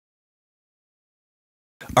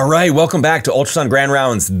All right, welcome back to Ultrasound Grand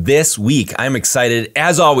Rounds. This week, I'm excited,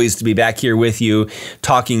 as always, to be back here with you,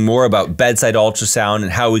 talking more about bedside ultrasound and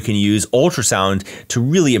how we can use ultrasound to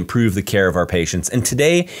really improve the care of our patients. And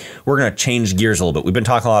today, we're going to change gears a little bit. We've been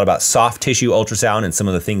talking a lot about soft tissue ultrasound and some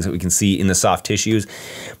of the things that we can see in the soft tissues.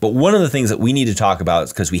 But one of the things that we need to talk about,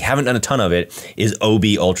 because we haven't done a ton of it, is OB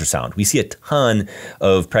ultrasound. We see a ton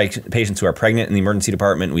of patients who are pregnant in the emergency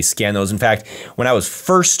department. We scan those. In fact, when I was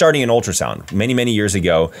first starting in ultrasound, many years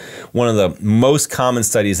ago, one of the most common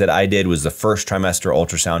studies that I did was the first trimester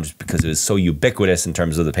ultrasound, just because it was so ubiquitous in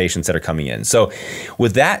terms of the patients that are coming in. So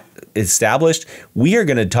with that established, we are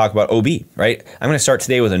going to talk about OB, right? I'm going to start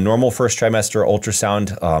today with a normal first trimester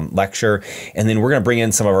ultrasound lecture, and then we're going to bring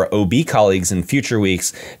in some of our OB colleagues in future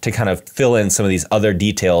weeks to kind of fill in some of these other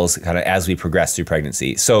details kind of as we progress through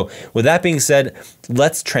pregnancy. So with that being said,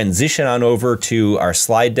 let's transition on over to our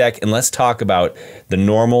slide deck and let's talk about the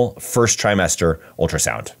normal first trimester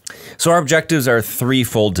ultrasound. So our objectives are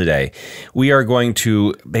threefold today. We are going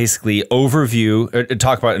to basically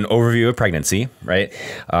talk about an overview of pregnancy, right?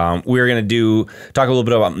 We're going to talk a little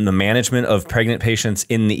bit about the management of pregnant patients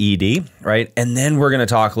in the ED, right? And then we're going to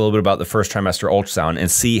talk a little bit about the first trimester ultrasound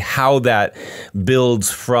and see how that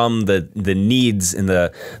builds from the needs and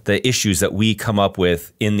the issues that we come up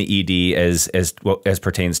with in the ED as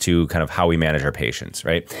pertains to kind of how we manage our patients,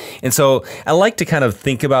 right? And so I like to kind of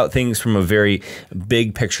think about things from a very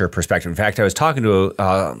big picture perspective. In fact, I was talking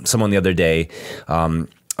to someone the other day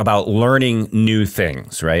about learning new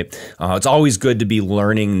things, right? It's always good to be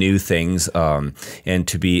learning new things and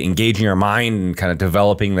to be engaging our mind and kind of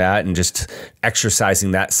developing that and just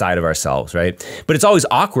exercising that side of ourselves, right? But it's always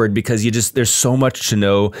awkward because there's so much to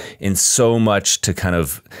know and so much to kind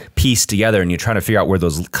of piece together, and you're trying to figure out where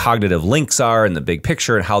those cognitive links are in the big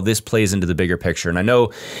picture and how this plays into the bigger picture. And I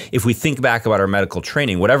know if we think back about our medical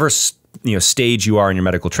training, whatever stage you are in your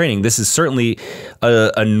medical training, this is certainly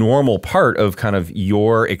a normal part of kind of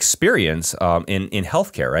your experience in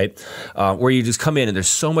healthcare, right? Where you just come in and there's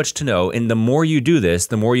so much to know. And the more you do this,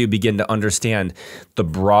 the more you begin to understand the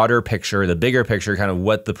broader picture, the bigger picture, kind of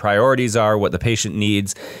what the priorities are, what the patient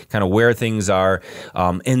needs, kind of where things are.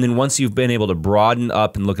 And then once you've been able to broaden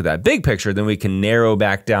up and look at that big picture, then we can narrow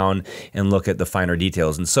back down and look at the finer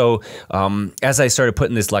details. And so as I started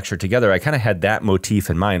putting this lecture together, I kind of had that motif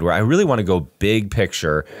in mind where I really want to go big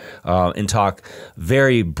picture and talk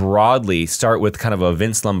very broadly, start with kind of a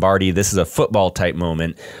Vince Lombardi, this is a football type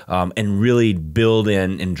moment, and really build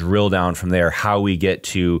in and drill down from there how we get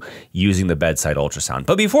to using the bedside ultrasound.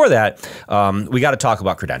 But before that, we got to talk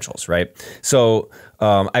about credentials, right? So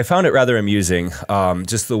I found it rather amusing,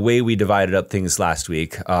 just the way we divided up things last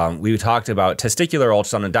week. We talked about testicular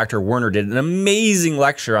ultrasound, and Dr. Werner did an amazing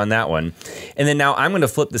lecture on that one. And then now I'm going to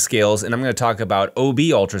flip the scales, and I'm going to talk about OB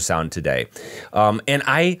ultrasound today. And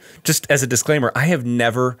I, just as a disclaimer, I have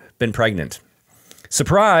never been pregnant.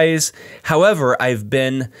 Surprise! However, I've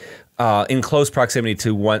been in close proximity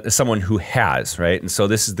to someone who has, right? And so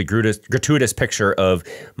this is the gratuitous picture of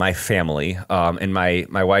my family and my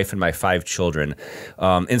wife and my 5 children.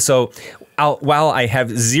 And so while I have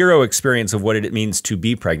zero experience of what it means to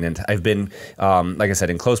be pregnant, I've been, like I said,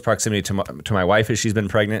 in close proximity to my wife as she's been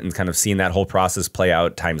pregnant and kind of seen that whole process play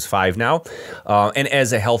out ×5 now. And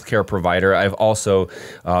as a healthcare provider, I've also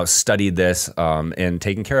studied this and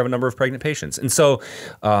taken care of a number of pregnant patients. And so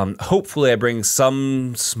hopefully I bring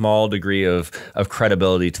some small degree of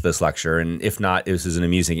credibility to this lecture. And if not, this is an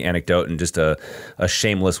amusing anecdote and just a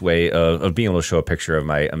shameless way of being able to show a picture of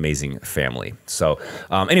my amazing family. So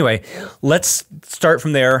anyway, let's start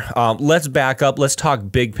from there. Let's back up. Let's talk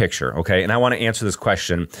big picture, okay? And I want to answer this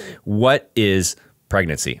question: what is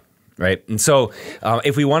pregnancy? Right? And so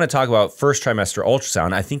if we want to talk about first trimester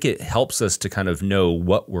ultrasound, I think it helps us to kind of know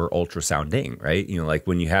what we're ultrasounding, right? You know, like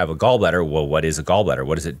when you have a gallbladder, well, what is a gallbladder?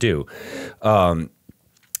 What does it do?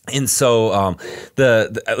 And so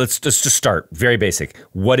let's just start very basic.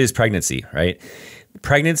 What is pregnancy, right?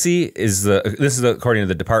 Pregnancy is this is according to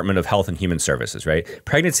the Department of Health and Human Services, right?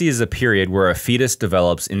 Pregnancy is a period where a fetus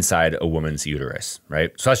develops inside a woman's uterus, right?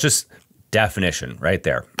 So that's just definition right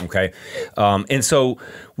there, okay? And so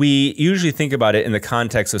we usually think about it in the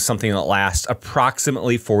context of something that lasts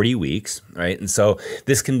approximately 40 weeks, right? And so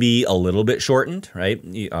this can be a little bit shortened, right?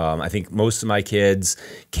 I think most of my kids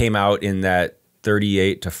came out in that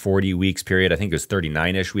 38 to 40 weeks period. I think it was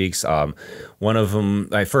 39-ish weeks. One of them,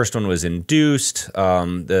 my first one was induced.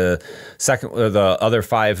 The other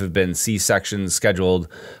 5 have been C-sections scheduled.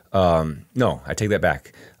 No, I take that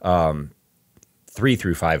back. 3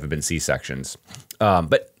 through 5 have been C-sections.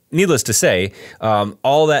 But needless to say,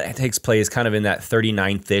 all that takes place kind of in that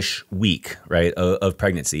 39th-ish week, right, of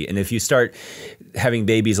pregnancy. And if you start having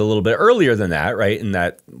babies a little bit earlier than that, right, in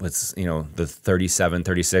that, the 37,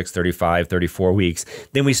 36, 35, 34 weeks,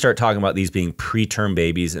 then we start talking about these being preterm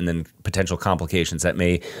babies and then potential complications that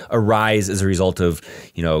may arise as a result of,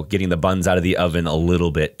 getting the buns out of the oven a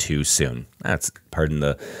little bit too soon. That's, pardon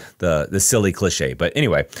the silly cliche. But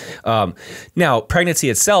anyway, now pregnancy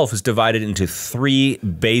itself is divided into three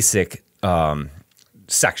basic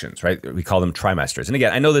sections, right? We call them trimesters. And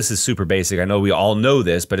again, I know this is super basic. I know we all know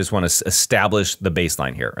this, but I just want to establish the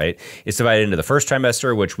baseline here, right? It's divided into the first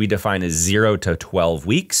trimester, which we define as 0 to 12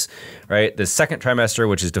 weeks, right? The second trimester,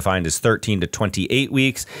 which is defined as 13 to 28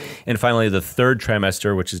 weeks. And finally, the third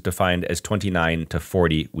trimester, which is defined as 29 to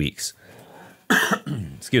 40 weeks.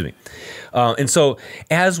 Excuse me. And so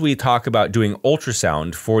as we talk about doing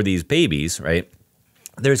ultrasound for these babies, right,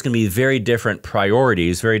 there's going to be very different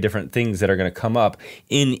priorities, very different things that are going to come up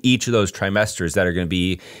in each of those trimesters that are going to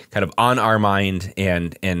be kind of on our mind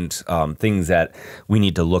and things that we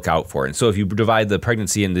need to look out for. And so if you divide the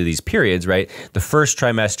pregnancy into these periods, right, the first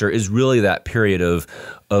trimester is really that period of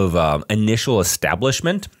initial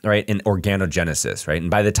establishment, right, and organogenesis, right?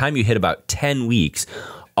 And by the time you hit about 10 weeks,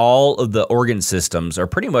 all of the organ systems are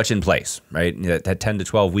pretty much in place, right? That 10 to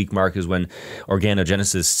 12 week mark is when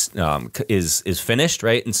organogenesis is finished,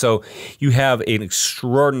 right? And so you have an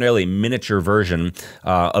extraordinarily miniature version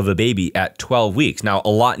of a baby at 12 weeks. Now, a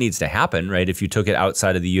lot needs to happen, right? If you took it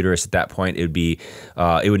outside of the uterus at that point,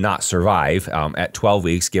 it would not survive at 12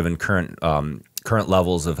 weeks, given current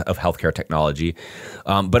levels of healthcare technology,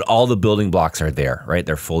 but all the building blocks are there, right?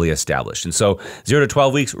 They're fully established. And so 0 to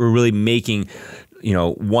 12 weeks, we're really making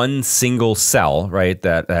one single cell, right,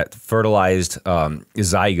 that fertilized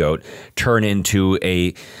zygote turn into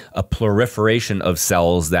a proliferation of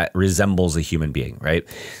cells that resembles a human being, right?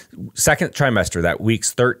 Second trimester, that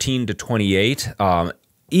weeks 13 to 28,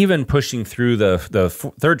 even pushing through the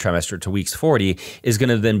third trimester to weeks 40 is going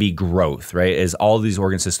to then be growth, right? As all these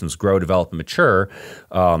organ systems grow, develop, and mature,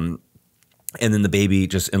 and then the baby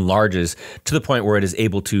just enlarges to the point where it is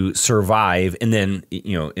able to survive and then,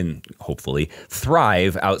 and hopefully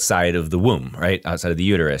thrive outside of the womb, right? Outside of the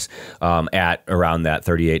uterus at around that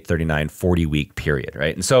 38, 39, 40 week period,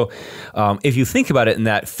 right? And so if you think about it in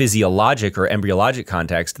that physiologic or embryologic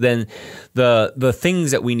context, then the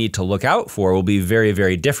things that we need to look out for will be very,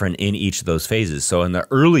 very different in each of those phases. So in the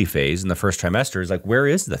early phase, in the first trimester, is like, where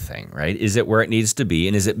is the thing, right? Is it where it needs to be?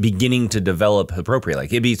 And is it beginning to develop appropriately?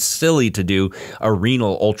 Like, it'd be silly to do a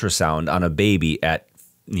renal ultrasound on a baby at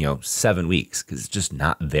 7 weeks because it's just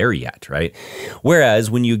not there yet, right? Whereas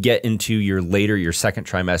when you get into your second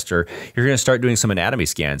trimester, you're going to start doing some anatomy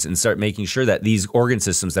scans and start making sure that these organ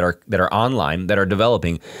systems that are online, that are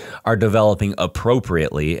developing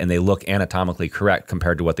appropriately and they look anatomically correct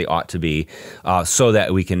compared to what they ought to be, so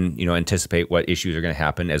that we can anticipate what issues are going to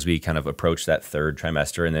happen as we kind of approach that third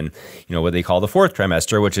trimester, and then what they call the fourth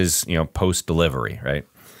trimester, which is post delivery, right?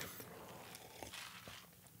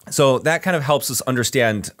 So that kind of helps us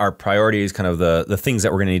understand our priorities, kind of the things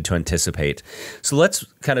that we're going to need to anticipate. So let's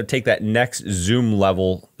kind of take that next zoom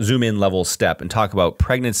in level step and talk about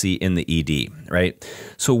pregnancy in the ED, right?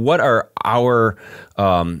 So what are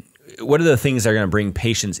the things that are going to bring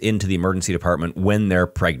patients into the emergency department when they're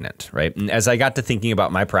pregnant, right? And as I got to thinking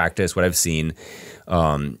about my practice, what I've seen,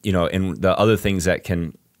 and the other things that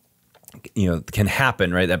can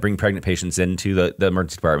happen, right, that bring pregnant patients into the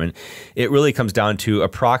emergency department, it really comes down to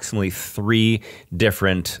approximately three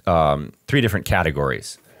different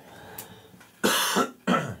categories.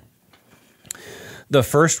 The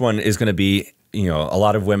first one is going to be, a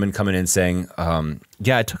lot of women coming in saying,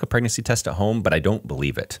 yeah, I took a pregnancy test at home, but I don't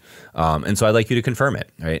believe it. And so I'd like you to confirm it,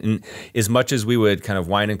 right? And as much as we would kind of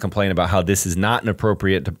whine and complain about how this is not an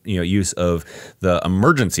appropriate, use of the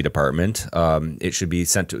emergency department, it should be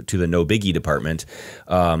sent to the no biggie department.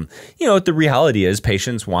 The reality is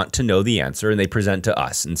patients want to know the answer and they present to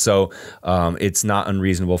us. And so it's not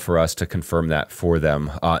unreasonable for us to confirm that for them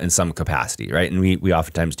in some capacity, right? And we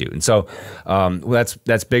oftentimes do. And so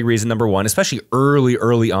that's big reason number one, especially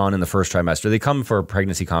early on in the first trimester. They come for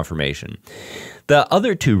pregnancy confirmation. The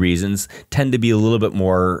other two reasons tend to be a little bit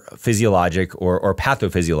more physiologic or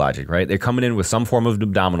pathophysiologic, right? They're coming in with some form of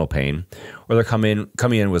abdominal pain, or they're coming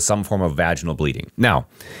in with some form of vaginal bleeding. Now,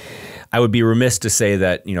 I would be remiss to say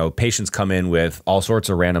that, patients come in with all sorts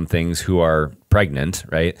of random things who are pregnant,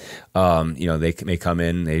 right? They may come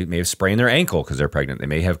in, they may have sprained their ankle because they're pregnant. They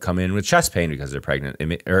may have come in with chest pain because they're pregnant,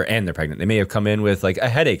 and they're pregnant. They may have come in with like a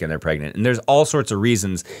headache and they're pregnant. And there's all sorts of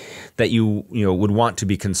reasons that you would want to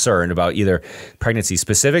be concerned about either pregnancy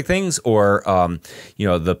specific things or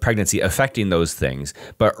the pregnancy affecting those things.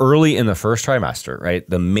 But early in the first trimester, right,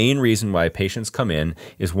 the main reason why patients come in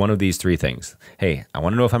is one of these three things. Hey, I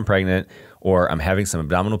want to know if I'm pregnant, or I'm having some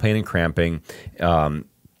abdominal pain and cramping, or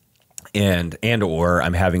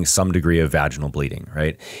I'm having some degree of vaginal bleeding,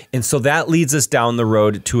 right? And so that leads us down the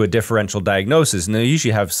road to a differential diagnosis. And I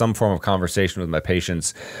usually have some form of conversation with my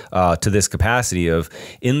patients to this capacity of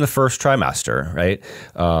in the first trimester, right?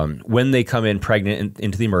 When they come in pregnant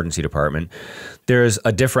into the emergency department, there's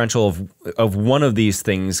a differential of one of these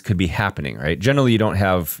things could be happening, right? Generally, you don't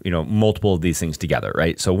have, multiple of these things together,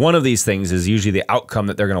 right? So one of these things is usually the outcome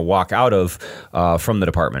that they're going to walk out of from the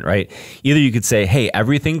department, right? Either you could say, hey,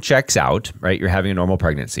 everything checks out, right? You're having a normal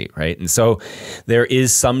pregnancy, right? And so there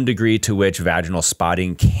is some degree to which vaginal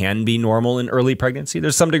spotting can be normal in early pregnancy.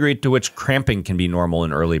 There's some degree to which cramping can be normal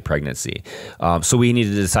in early pregnancy. So we need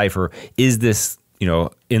to decipher, is this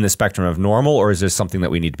in the spectrum of normal, or is there something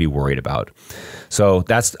that we need to be worried about? So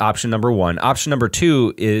that's option number one. Option number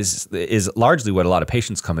two is largely what a lot of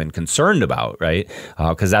patients come in concerned about, right?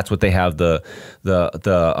 Because that's what they have the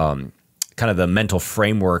kind of the mental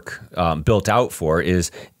framework built out for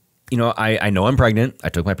is, I know I'm pregnant. I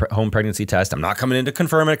took my home pregnancy test. I'm not coming in to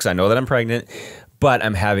confirm it because I know that I'm pregnant, but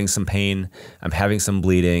I'm having some pain. I'm having some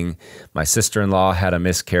bleeding. My sister-in-law had a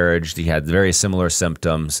miscarriage. She had very similar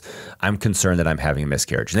symptoms. I'm concerned that I'm having a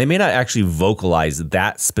miscarriage. And they may not actually vocalize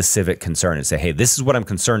that specific concern and say, hey, this is what I'm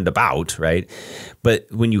concerned about, right? But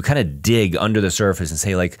when you kind of dig under the surface and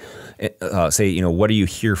say, what are you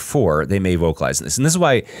here for? They may vocalize this. And this is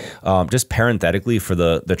why, just parenthetically for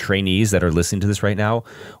the trainees that are listening to this right now,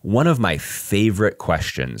 one of my favorite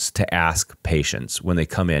questions to ask patients when they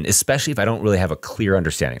come in, especially if I don't really have a clear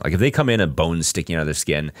understanding, like if they come in a bone sticking out of their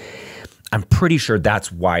skin, I'm pretty sure that's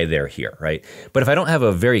why they're here, right? But if I don't have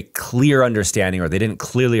a very clear understanding or they didn't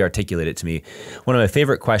clearly articulate it to me, one of my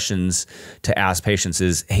favorite questions to ask patients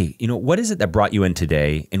is, hey, what is it that brought you in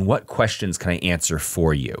today, and what questions can I answer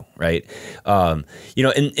for you, right? And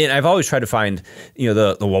I've always tried to find,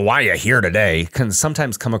 the well, why are you here today can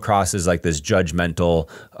sometimes come across as like this judgmental,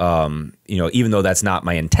 even though that's not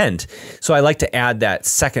my intent. So I like to add that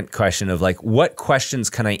second question of like, what questions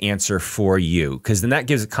can I answer for you? Because then that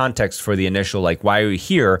gives a context for the initial, like, why are you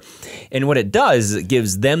here? And what it does is it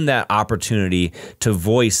gives them that opportunity to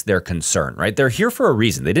voice their concern, right? They're here for a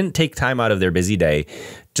reason. They didn't take time out of their busy day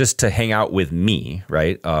just to hang out with me,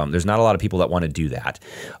 right? There's not a lot of people that want to do that.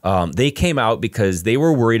 They came out because they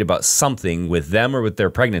were worried about something with them or with their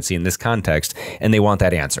pregnancy in this context, and they want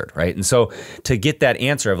that answered, right? And so to get that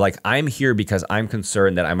answer of like, I'm here because I'm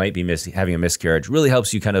concerned that I might be having a miscarriage really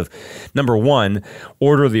helps you kind of, number one,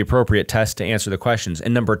 order the appropriate test to answer the questions,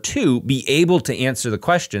 and number two, be able to answer the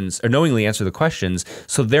questions or knowingly answer the questions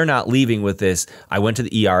so they're not leaving with this, I went to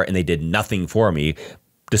the ER and they did nothing for me,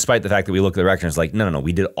 despite the fact that we look at the record and it's like, no,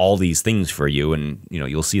 we did all these things for you, and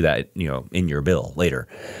you'll see that in your bill later.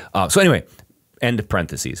 So anyway, end of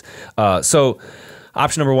parentheses. So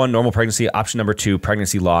option number one, normal pregnancy. Option number two,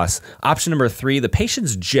 pregnancy loss. Option number three, the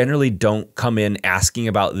patients generally don't come in asking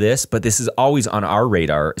about this, but this is always on our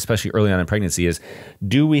radar, especially early on in pregnancy, is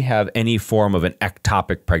do we have any form of an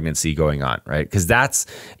ectopic pregnancy going on, right? Because that's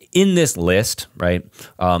in this list, right?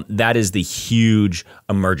 That is the huge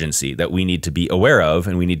emergency that we need to be aware of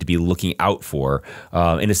and we need to be looking out for.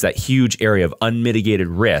 And it's that huge area of unmitigated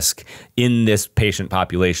risk in this patient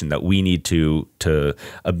population that we need to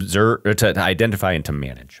observe, or to identify and to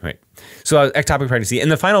manage, right? So ectopic pregnancy.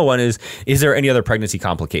 And the final one is there any other pregnancy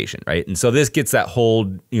complication, right? And so this gets that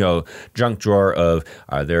whole, junk drawer of,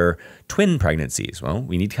 are there twin pregnancies? Well,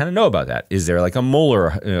 we need to kind of know about that. Is there like a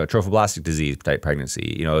molar trophoblastic disease type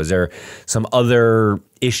pregnancy? Is there some other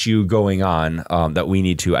issue going on that we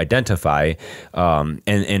need to identify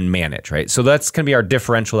and manage, right? So that's going to be our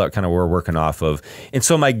differential that kind of we're working off of. And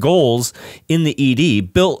so my goals in the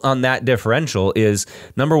ED built on that differential is,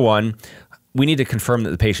 number one, we need to confirm that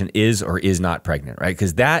the patient is or is not pregnant, right?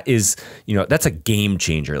 Because that is, that's a game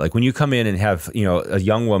changer. Like when you come in and have, a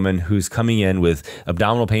young woman who's coming in with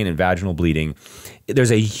abdominal pain and vaginal bleeding,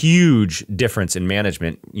 there's a huge difference in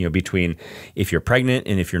management, between if you're pregnant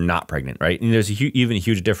and if you're not pregnant, right? And there's even a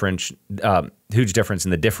huge difference in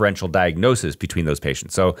the differential diagnosis between those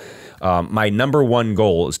patients. So my number one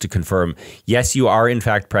goal is to confirm, yes, you are in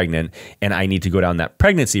fact pregnant, and I need to go down that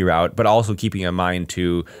pregnancy route, but also keeping in mind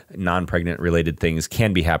to non-pregnant related things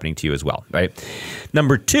can be happening to you as well, right?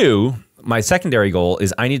 Number two, my secondary goal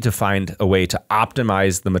is I need to find a way to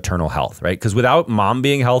optimize the maternal health, right? Because without mom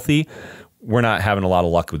being healthy, we're not having a lot of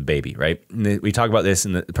luck with baby, right? And we talk about this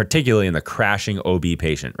particularly in the crashing OB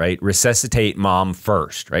patient, right? Resuscitate mom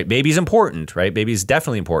first, right? Baby's important, right? Baby's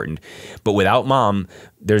definitely important, but without mom,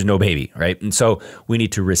 there's no baby, right? And so we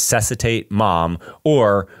need to resuscitate mom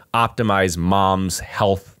or optimize mom's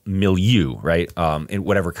health milieu, right? In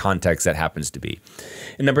whatever context that happens to be.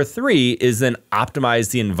 And number 3 is then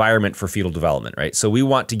optimize the environment for fetal development, right? So we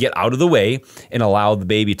want to get out of the way and allow the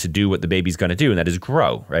baby to do what the baby's going to do, and that is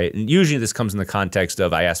grow, right? And usually this comes in the context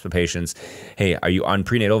of I ask the patients, hey, are you on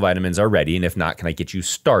prenatal vitamins already? And if not, can I get you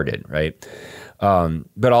started, right?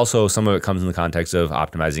 But also some of it comes in the context of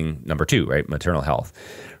optimizing number 2, right? Maternal health,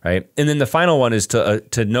 right? And then the final one is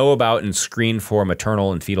to know about and screen for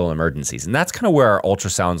maternal and fetal emergencies. And that's kind of where our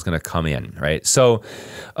ultrasound is going to come in, right? So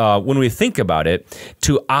when we think about it,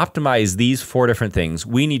 to optimize these 4 different things,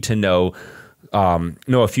 we need to know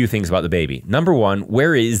a few things about the baby. Number 1,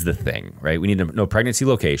 where is the thing, right? We need to know pregnancy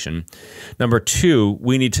location. Number 2,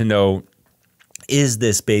 we need to know, is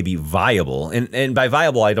this baby viable? And by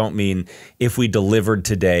viable, I don't mean if we delivered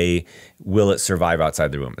today, will it survive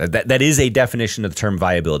outside the womb? That is a definition of the term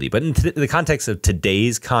viability. But in the context of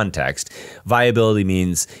today's context, viability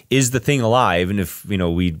means, is the thing alive? And if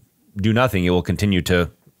we do nothing, it will continue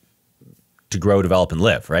to grow, develop, and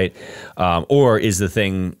live, right? Or is the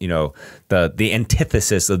thing, the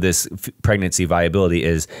antithesis of this pregnancy viability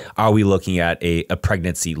is, are we looking at a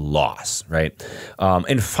pregnancy loss, right?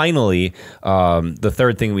 And finally, the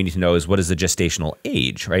third thing we need to know is, what is the gestational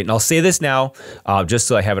age, right? And I'll say this now, just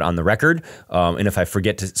so I have it on the record. And if I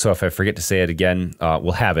forget to say it again,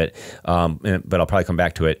 we'll have it, but I'll probably come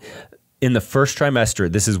back to it. In the first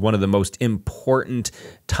trimester, this is one of the most important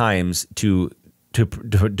times to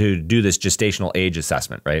do this gestational age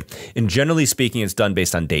assessment, right? And generally speaking, it's done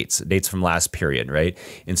based on dates from last period, right?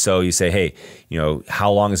 And so you say, hey,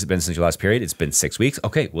 how long has it been since your last period? It's been 6 weeks.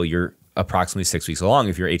 Okay, well, you're approximately 6 weeks along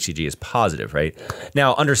if your HCG is positive, right?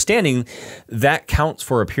 Now, understanding that counts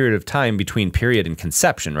for a period of time between period and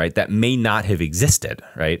conception, right? That may not have existed,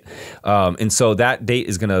 right? And so that date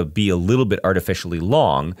is going to be a little bit artificially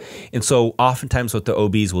long. And so oftentimes what the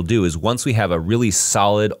OBs will do is, once we have a really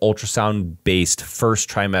solid ultrasound-based first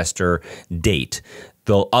trimester date,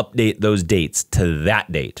 they'll update those dates to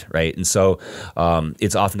that date, right? And so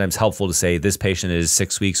it's oftentimes helpful to say this patient is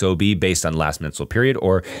 6 weeks OB based on last menstrual period,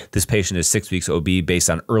 or this patient is 6 weeks OB based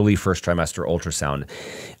on early first trimester ultrasound.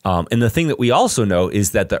 And the thing that we also know is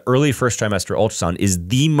that the early first trimester ultrasound is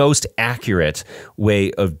the most accurate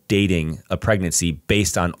way of dating a pregnancy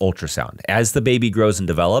based on ultrasound. As the baby grows and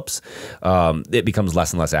develops, it becomes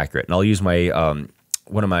less and less accurate. And I'll use my, I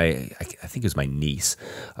think it was my niece,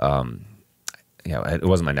 it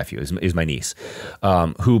wasn't my nephew, it was my niece,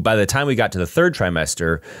 who by the time we got to the 3rd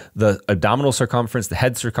trimester, the abdominal circumference, the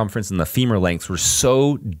head circumference, and the femur lengths were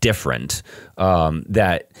so different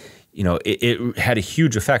that it had a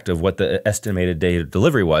huge effect of what the estimated date of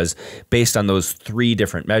delivery was based on those 3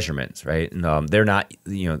 different measurements, right? And they're not,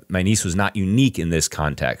 my niece was not unique in this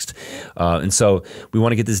context. And so we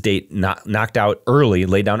want to get this date knocked out early,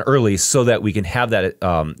 laid down early, so that we can have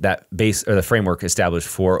that base or the framework established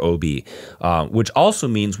for OB, which also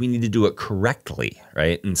means we need to do it correctly,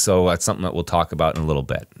 right? And so that's something that we'll talk about in a little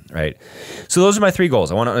bit, right? So those are my 3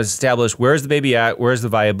 goals. I want to establish, where's the baby at, where's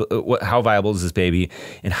the how viable is this baby,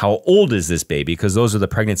 and how old is this baby, because those are the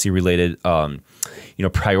pregnancy-related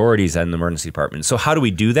priorities in the emergency department. So how do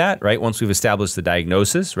we do that, right? Once we've established the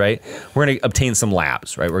diagnosis, right, we're going to obtain some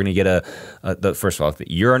labs, right? We're going to get first of all,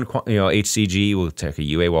 the urine, HCG. We'll take a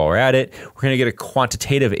UA while we're at it. We're going to get a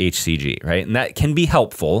quantitative HCG, right? And that can be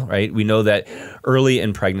helpful, right? We know that early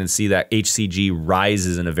in pregnancy, that HCG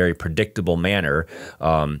rises in a very predictable manner.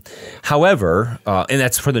 However, and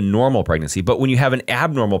that's for the normal pregnancy, but when you have an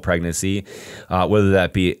abnormal pregnancy, whether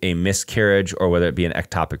that be a miscarriage or whether it be an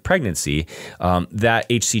ectopic pregnancy, that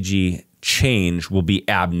HCG change will be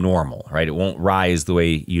abnormal, right? It won't rise the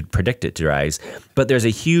way you'd predict it to rise, but there's a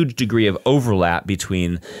huge degree of overlap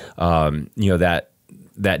between,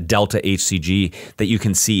 that delta HCG that you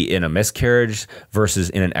can see in a miscarriage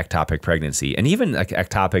versus in an ectopic pregnancy. And even like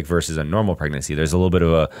ectopic versus a normal pregnancy, there's a little bit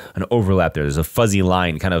of an overlap there. There's a fuzzy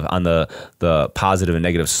line kind of on the positive and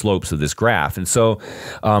negative slopes of this graph. And so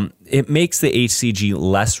it makes the HCG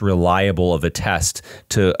less reliable of a test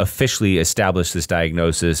to officially establish this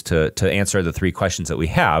diagnosis, to answer the 3 questions that we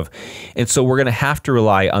have. And so we're going to have to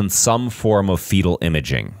rely on some form of fetal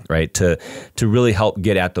imaging, right, to really help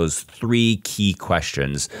get at those 3 key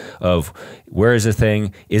questions of where is the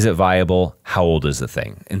thing, is it viable, how old is the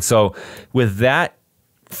thing? And so with that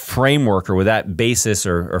framework or with that basis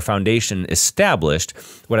or foundation established,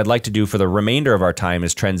 what I'd like to do for the remainder of our time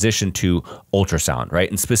is transition to ultrasound, right?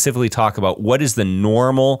 And specifically talk about what is the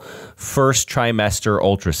normal first trimester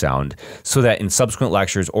ultrasound, so that in subsequent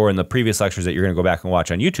lectures or in the previous lectures that you're going to go back and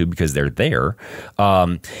watch on YouTube, because they're there,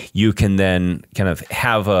 you can then kind of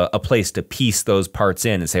have a place to piece those parts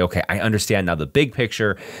in and say, okay, I understand now the big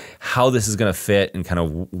picture, how this is going to fit, and kind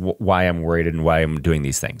of why I'm worried and why I'm doing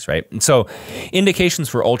these things, right? And so indications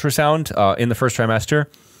for ultrasound in the first trimester,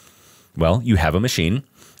 well, you have a machine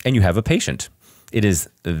and you have a patient. It is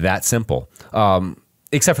that simple.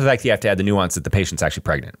 Except for the fact that you have to add the nuance that the patient's actually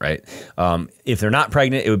pregnant, right? If they're not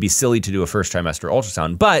pregnant, it would be silly to do a first trimester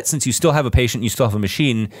ultrasound. But since you still have a patient, you still have a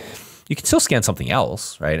machine, you can still scan something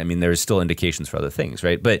else, right? I mean, there's still indications for other things,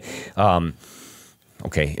 right? But,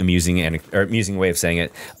 okay, amusing way of saying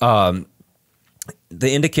it.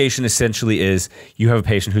 The indication essentially is you have a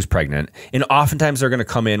patient who's pregnant, and oftentimes they're going to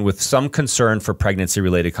come in with some concern for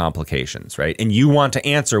pregnancy-related complications, right? And you want to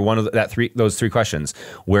answer one of those three questions.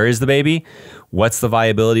 Where is the baby? What's the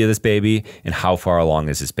viability of this baby? And how far along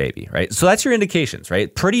is this baby, right? So that's your indications,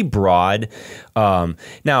 right? Pretty broad.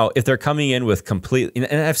 Now, if they're coming in with and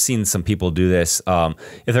I've seen some people do this,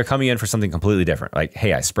 if they're coming in for something completely different, like,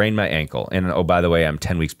 hey, I sprained my ankle, and oh, by the way, I'm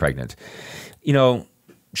 10 weeks pregnant. You know,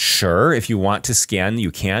 sure, if you want to scan, you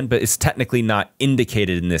can, but it's technically not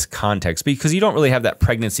indicated in this context because you don't really have that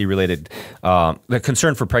pregnancy-related, the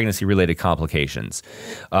concern for pregnancy-related complications.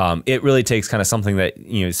 It really takes kind of something that,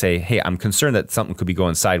 you know, say, hey, I'm concerned that something could be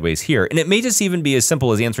going sideways here. And it may just even be as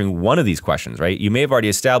simple as answering one of these questions, right? You may have already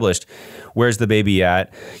established where's the baby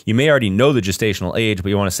at. You may already know the gestational age, but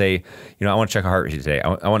you want to say, you know, I want to check a heart rate today.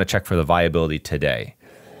 I want to check for the viability today.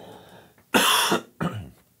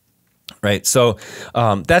 Right, so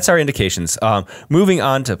that's our indications. Moving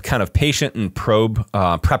on to kind of patient and probe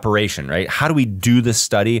preparation, right? How do we do this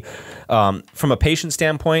study? From a patient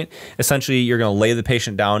standpoint, essentially you're going to lay the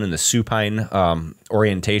patient down in the supine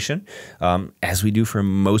orientation, as we do for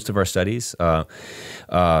most of our studies. You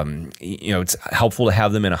know, it's helpful to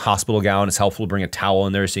have them in a hospital gown. It's helpful to bring a towel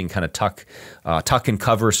in there so you can kind of tuck and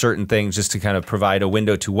cover certain things just to kind of provide a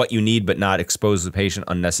window to what you need but not expose the patient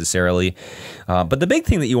unnecessarily. But the big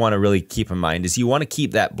thing that you want to really keep in mind is you want to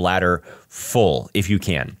keep that bladder full if you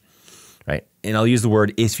can, right? And I'll use the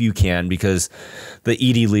word if you can because the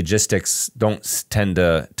ED logistics don't tend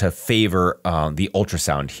to favor the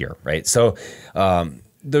ultrasound here, right? So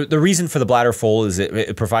the reason for the bladder full is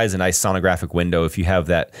it provides a nice sonographic window. If you have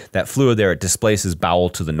that fluid there, it displaces bowel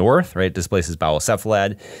to the north, right? It displaces bowel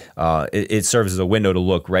cephalad. It serves as a window to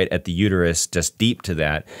look right at the uterus, just deep to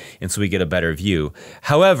that, and so we get a better view.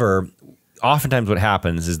 However, oftentimes what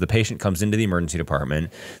happens is the patient comes into the emergency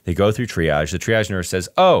department, they go through triage, the triage nurse says,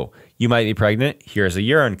 oh, you might be pregnant, here's a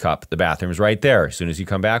urine cup, the bathroom's right there. As soon as you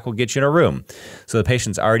come back, we'll get you in a room. So the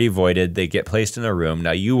patient's already voided, they get placed in a room,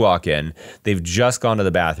 now you walk in, they've just gone to the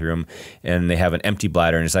bathroom, and they have an empty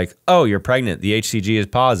bladder, and it's like, oh, you're pregnant, the HCG is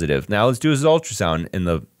positive, now let's do this ultrasound, and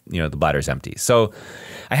the bladder's empty. So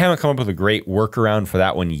I haven't come up with a great workaround for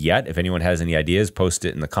that one yet. If anyone has any ideas, post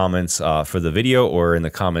it in the comments for the video or in the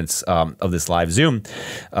comments of this live Zoom.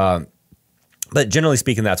 But generally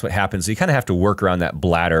speaking, that's what happens. So you kind of have to work around that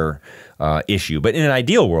bladder issue. But in an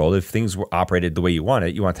ideal world, if things were operated the way you want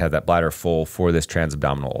it, you want to have that bladder full for this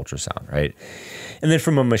transabdominal ultrasound, right? And then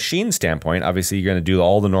from a machine standpoint, obviously you're going to do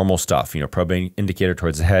all the normal stuff. You know, probe indicator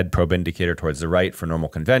towards the head, probe indicator towards the right for normal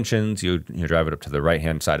conventions. You drive it up to the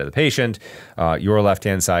right-hand side of the patient. Your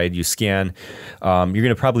left-hand side, you scan. You're going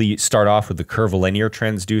to probably start off with the curvilinear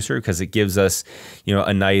transducer because it gives us, you know,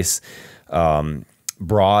 a nice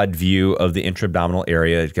broad view of the intra-abdominal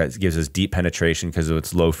area. It gives us deep penetration because of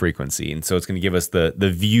its low frequency, and so it's going to give us the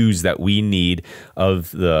views that we need of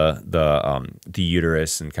the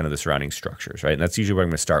uterus and kind of the surrounding structures, right? And that's usually what I'm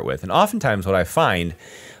going to start with. And oftentimes, what I find,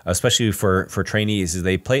 especially for trainees, is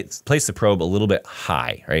they place the probe a little bit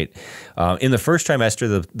high, right? In the first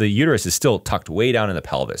trimester, the uterus is still tucked way down in the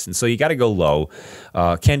pelvis, and so you got to go low.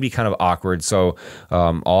 Can be kind of awkward, so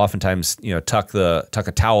I'll oftentimes tuck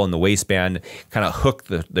a towel in the waistband, kind of hook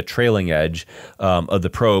the trailing edge of the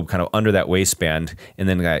probe kind of under that waistband, and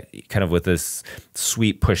then kind of with this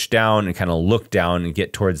sweep push down and kind of look down and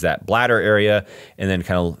get towards that bladder area, and then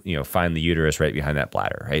kind of find the uterus right behind that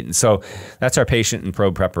bladder, right? And so that's our patient and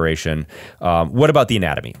probe preparation. What about the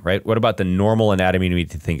anatomy, right? What about the normal anatomy we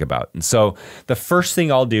need to think about? And so the first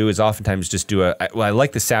thing I'll do is oftentimes just do I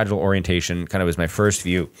like the sagittal orientation kind of as my first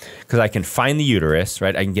view because I can find the uterus,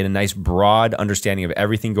 right? I can get a nice broad understanding of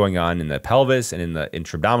everything going on in the pelvis and in the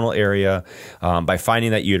intra-abdominal area by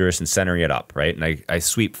finding that uterus and centering it up, right? And I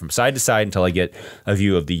sweep from side to side until I get a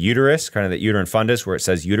view of the uterus, kind of the uterine fundus where it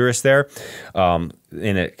says uterus there. And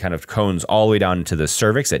it kind of cones all the way down into the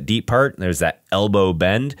cervix, that deep part. There's that elbow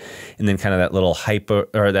bend, and then kind of that little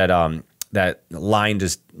that line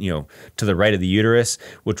just, to the right of the uterus,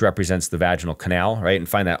 which represents the vaginal canal, right? And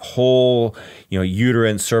find that whole,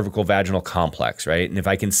 uterine, cervical, vaginal complex, right? And if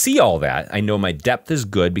I can see all that, I know my depth is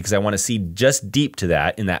good because I want to see just deep to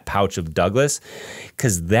that in that pouch of Douglas,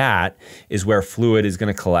 because that is where fluid is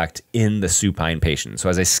going to collect in the supine patient. So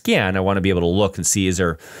as I scan, I want to be able to look and see, is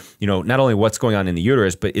there, not only what's going on in the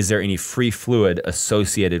uterus, but is there any free fluid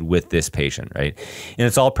associated with this patient, right? And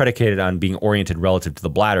it's all predicated on being oriented relative to the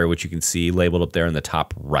bladder, which you can see labeled up there in the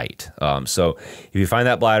top right. So if you find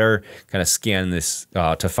that bladder, kind of scan this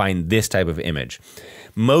to find this type of image.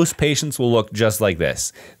 Most patients will look just like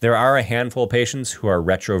this. There are a handful of patients who are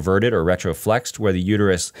retroverted or retroflexed, where the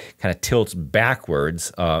uterus kind of tilts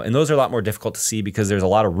backwards. And those are a lot more difficult to see because there's a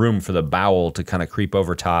lot of room for the bowel to kind of creep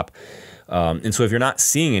over top. And so if you're not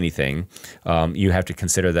seeing anything, you have to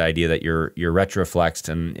consider the idea that you're retroflexed,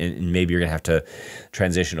 and maybe you're going to have to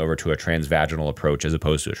transition over to a transvaginal approach as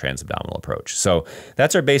opposed to a transabdominal approach. So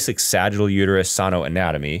that's our basic sagittal uterus sono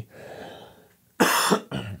anatomy.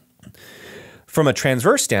 From a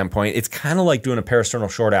transverse standpoint, it's kind of like doing a parasternal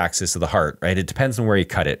short axis of the heart, right? It depends on where you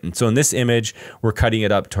cut it. And so in this image, we're cutting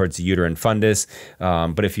it up towards the uterine fundus.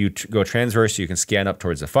 But if you go transverse, you can scan up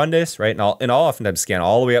towards the fundus, right? And I'll oftentimes scan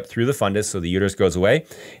all the way up through the fundus so the uterus goes away,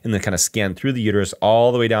 and then kind of scan through the uterus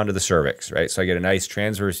all the way down to the cervix, right? So I get a nice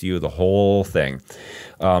transverse view of the whole thing.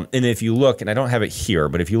 And if you look, and I don't have it here,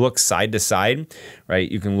 but if you look side to side, right,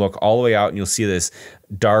 you can look all the way out and you'll see this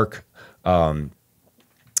dark,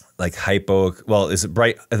 like is it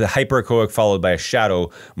bright, the hyperechoic followed by a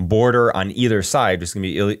shadow border on either side, which is going to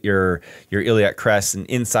be your iliac crest, and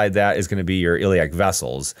inside that is going to be your iliac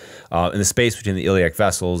vessels. And the space between the iliac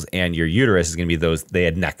vessels and your uterus is going to be the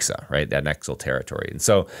adnexa, right? The adnexal territory. And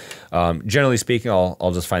so generally speaking,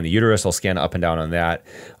 I'll just find the uterus, I'll scan up and down on that.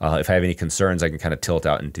 If I have any concerns, I can kind of tilt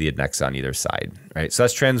out into the adnexa on either side, right? So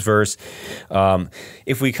that's transverse.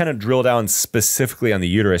 If we kind of drill down specifically on the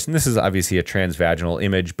uterus, and this is obviously a transvaginal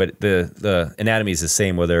image, but the anatomy is the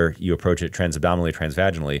same whether you approach it transabdominally,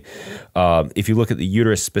 transvaginally. If you look at the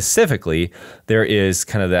uterus specifically, there is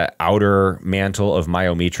kind of that outer mantle of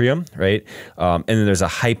myometrium, right? And then there's a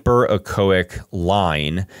hyperechoic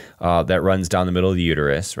line that runs down the middle of the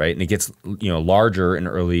uterus, right? And it gets larger in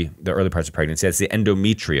the early parts of pregnancy. That's the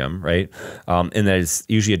endometrium, right? And there's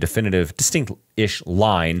usually a definitive, distinct-ish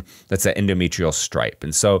line that's that endometrial stripe.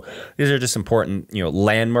 And so these are just important,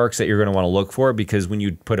 landmarks that you're going to want to look for, because when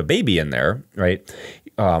you put a baby in there, right,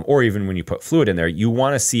 or even when you put fluid in there, you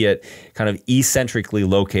want to see it kind of eccentrically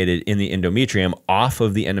located in the endometrium off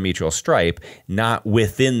of the endometrial stripe, not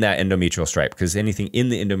within that endometrial stripe, because anything in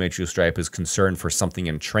the endometrial stripe is concerned for something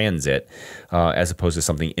in transit as opposed to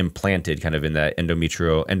something implanted kind of in that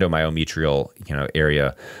endomyometrial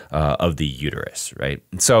area of the uterus, right?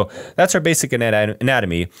 And so that's our basic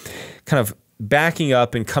anatomy. Kind of backing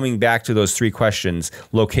up and coming back to those three questions,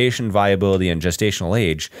 location, viability, and gestational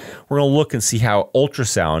age, we're going to look and see how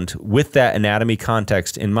ultrasound, with that anatomy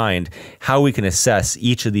context in mind, how we can assess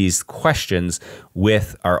each of these questions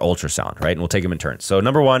with our ultrasound, right? And we'll take them in turns. So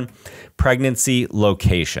number one, pregnancy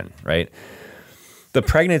location, right? The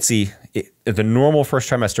pregnancy, the normal first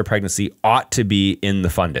trimester pregnancy ought to be in the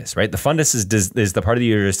fundus, right? The fundus is the part of the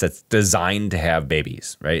uterus that's designed to have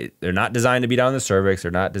babies, right? They're not designed to be down in the cervix.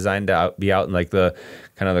 They're not designed to be out in like the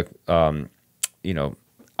kind of the,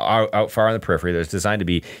 out far on the periphery. They're designed to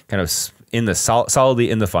be kind of in the solidly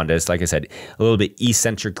in the fundus, like I said, a little bit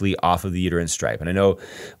eccentrically off of the uterine stripe. And I know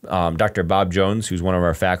Dr. Bob Jones, who's one of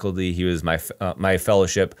our faculty, he was my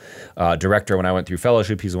fellowship director when I went through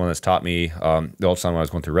fellowship. He's the one that's taught me the ultrasound when I was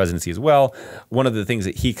going through residency as well. One of the things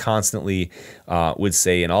that he constantly would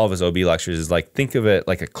say in all of his OB lectures is like, think of it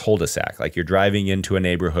like a cul-de-sac. Like you're driving into a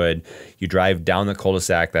neighborhood, you drive down the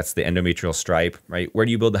cul-de-sac, that's the endometrial stripe, right? Where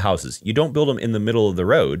do you build the houses? You don't build them in the middle of the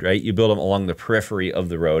road, right? You build them along the periphery of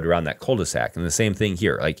the road around that cul-de-sac. And the same thing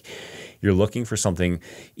here, like you're looking for something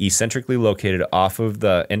eccentrically located off of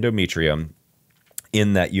the endometrium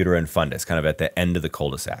in that uterine fundus, kind of at the end of the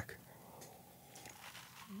cul-de-sac.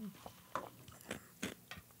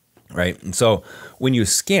 Right. And so when you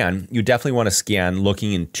scan, you definitely want to scan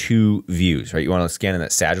looking in two views, right? You want to scan in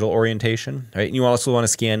that sagittal orientation, right? And you also want to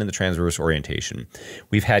scan in the transverse orientation.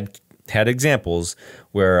 We've had had examples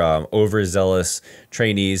where overzealous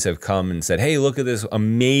trainees have come and said, hey, look at this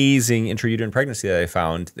amazing intrauterine pregnancy that I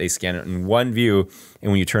found. They scan it in one view,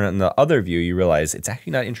 and when you turn it in the other view, you realize it's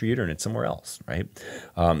actually not intrauterine, it's somewhere else, right?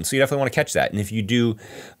 So you definitely want to catch that. And if you do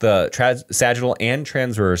the sagittal and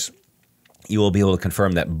transverse, you will be able to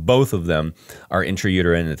confirm that both of them are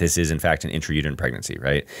intrauterine, that this is in fact an intrauterine pregnancy,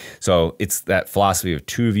 right? So it's that philosophy of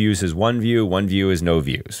 2 views is 1 view is no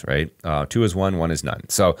views, right? 2 is 1 is none.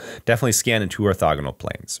 So definitely scan in 2 orthogonal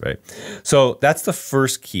planes, right? So that's the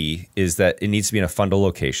first key, is that it needs to be in a fundal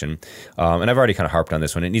location. And I've already kind of harped on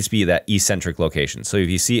this one. It needs to be that eccentric location. So if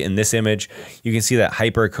you see in this image, you can see that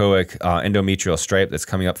hyperechoic endometrial stripe that's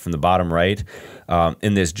coming up from the bottom right.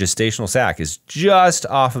 In this gestational sac is just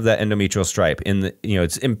off of that endometrial stripe.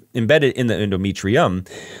 It's embedded in the endometrium,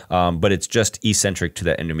 but it's just eccentric to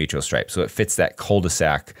that endometrial stripe. So it fits that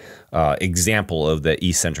cul-de-sac example of the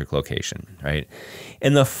eccentric location, right?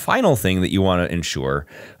 And the final thing that you want to ensure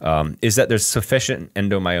is that there's sufficient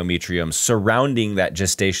endomyometrium surrounding that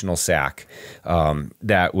gestational sac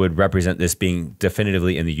that would represent this being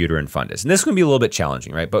definitively in the uterine fundus. And this is going to be a little bit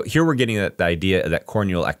challenging, right? But here we're getting at the idea of that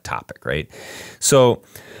corneal ectopic, right? So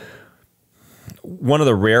one of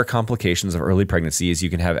the rare complications of early pregnancy is you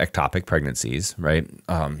can have ectopic pregnancies, right?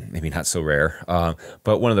 Maybe not so rare,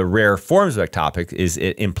 but one of the rare forms of ectopic is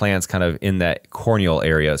it implants kind of in that corneal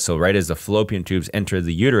area. So right as the fallopian tubes enter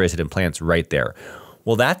the uterus, it implants right there.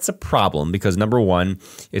 Well, that's a problem because number one,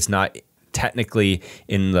 it's not technically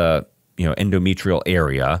in the endometrial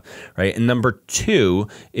area, right? And number two,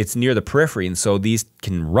 it's near the periphery. And so these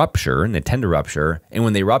can rupture, and they tend to rupture. And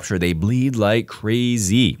when they rupture, they bleed like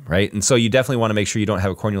crazy, right? And so you definitely want to make sure you don't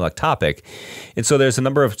have a corneal ectopic. And so there's a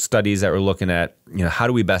number of studies that we're looking at, how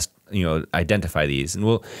do we best identify these? And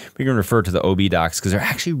we can refer to the OB docs because they're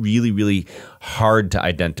actually really, really hard to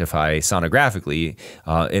identify sonographically.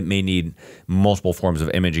 It may need multiple forms of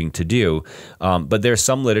imaging to do, but there's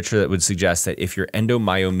some literature that would suggest that if your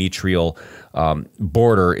endomyometrial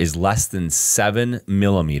border is less than 7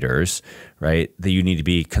 millimeters, right, that you need to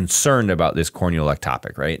be concerned about this corneal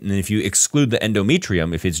ectopic, right? And if you exclude the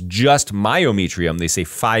endometrium, if it's just myometrium, they say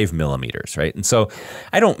 5 millimeters, right? And so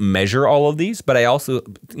I don't measure all of these, but I also,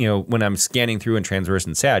 when I'm scanning through in transverse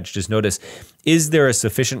and sag, just notice, is there a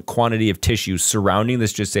sufficient quantity of tissue surrounding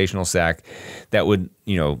this gestational sac that would,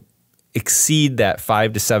 exceed that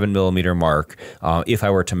 5 to 7 millimeter mark if I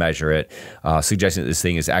were to measure it, suggesting that this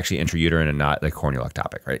thing is actually intrauterine and not the corneal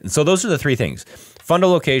ectopic, right? And so those are the 3 things.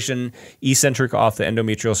 Fundal location, eccentric off the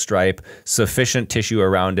endometrial stripe, sufficient tissue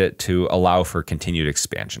around it to allow for continued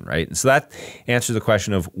expansion, right? And so that answers the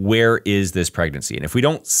question of where is this pregnancy? And if we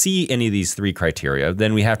don't see any of these 3 criteria,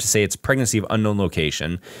 then we have to say it's pregnancy of unknown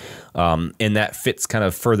location. And that fits kind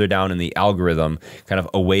of further down in the algorithm, kind of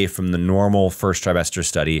away from the normal first trimester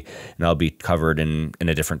study, and that'll be covered in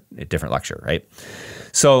a different lecture, right?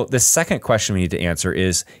 So the second question we need to answer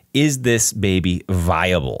is this baby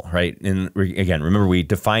viable, right? And again, remember we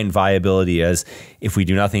define viability as if we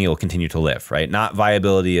do nothing, it will continue to live, right? Not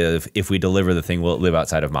viability of if we deliver the thing, will it live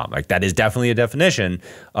outside of mom? Like that is definitely a definition.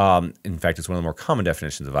 In fact, it's one of the more common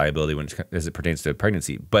definitions of viability as it pertains to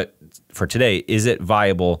pregnancy. But for today, is it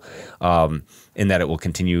viable in that it will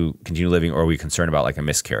continue living, or are we concerned about like a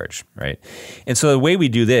miscarriage, right? And so the way we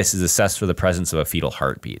do this is assess for the presence of a fetal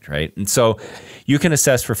heartbeat, right? And so you can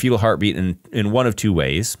assess for fetal heartbeat in one of 2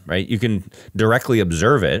 ways, right? You can directly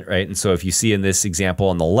observe it, right? And so if you see in this example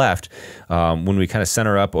on the left, when we kind of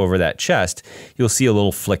center up over that chest, you'll see a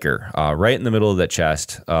little flicker right in the middle of that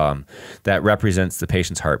chest that represents the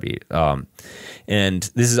patient's heartbeat. And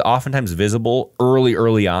this is oftentimes visible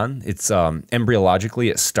early on. It's embryologically,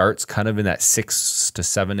 it starts kind of in that 6 to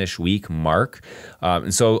 7-ish week mark.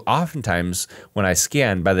 And so oftentimes when I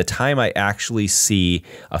scan, by the time I actually see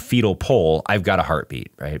a fetal pole, I've got a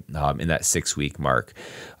heartbeat, right? In that 6-week mark.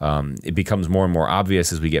 It becomes more and more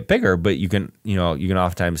obvious as we get bigger, but you can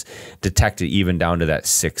oftentimes detect it even down to that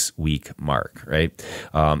 6-week mark, right?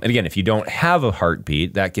 And again, if you don't have a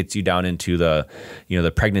heartbeat, that gets you down into the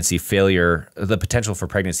pregnancy failure, the potential for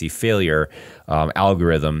pregnancy failure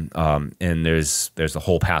algorithm, and there's a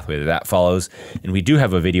whole pathway that follows. And we do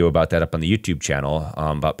have a video about that up on the YouTube channel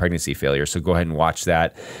about pregnancy failure. So go ahead and watch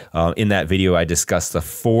that. In that video, I discuss the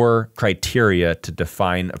 4 criteria to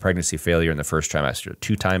define a pregnancy failure in the first trimester: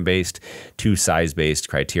 2 time-based, 2 size-based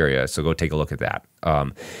criteria. So go take a look at that.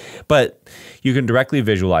 But you can directly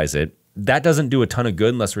visualize it. That doesn't do a ton of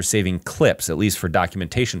good unless we're saving clips, at least for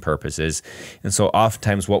documentation purposes. And so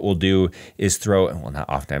oftentimes what we'll do is not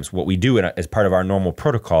oftentimes, what we do as part of our normal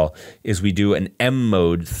protocol is we do an M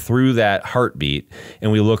mode through that heartbeat,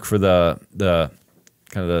 and we look for the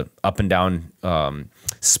kind of the up and down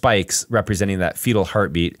spikes representing that fetal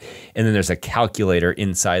heartbeat, and then there's a calculator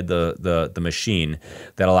inside the machine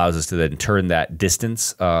that allows us to then turn that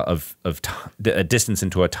distance a distance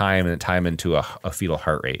into a time and a time into a fetal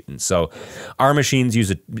heart rate. And so our machines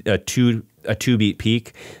use a two beat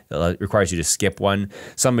peak. It requires you to skip one.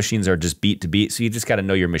 Some machines are just beat to beat, so you just got to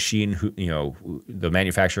know your machine, the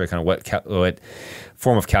manufacturer, kind of what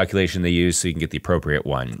form of calculation they use, so you can get the appropriate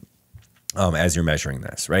one as you're measuring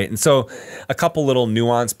this, right? And so a couple little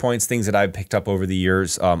nuance points, things that I've picked up over the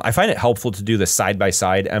years. I find it helpful to do the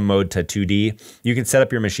side-by-side M mode to 2D. You can set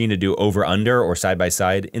up your machine to do over-under or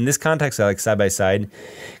side-by-side. In this context, I like side-by-side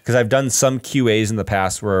because I've done some QAs in the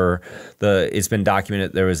past where it's been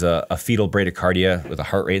documented there was a fetal bradycardia with a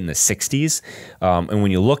heart rate in the 60s. And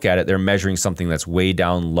when you look at it, they're measuring something that's way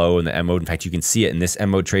down low in the M mode. In fact, you can see it in this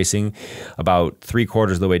M mode tracing. About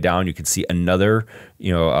 3/4 of the way down, you can see another,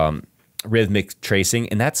 rhythmic tracing,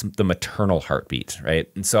 and that's the maternal heartbeat, right?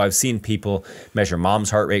 And so I've seen people measure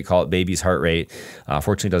mom's heart rate, call it baby's heart rate.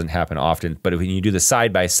 Fortunately, it doesn't happen often, but when you do the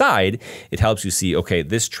side-by-side, it helps you see, okay,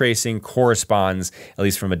 this tracing corresponds, at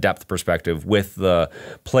least from a depth perspective, with the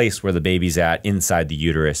place where the baby's at inside the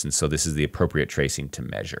uterus, and so this is the appropriate tracing to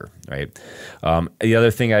measure, right? The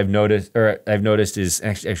other thing I've noticed is,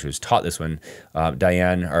 actually I was taught this one,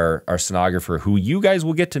 Diane, our sonographer, who you guys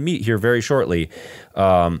will get to meet here very shortly,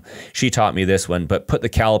 she taught me this one, but put the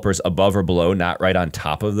calipers above or below, not right on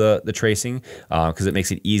top of the tracing, because it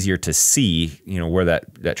makes it easier to see, where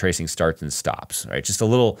that tracing starts and stops, right? Just a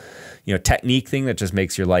little, technique thing that just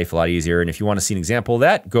makes your life a lot easier. And if you want to see an example of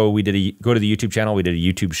that, go to the YouTube channel. We did a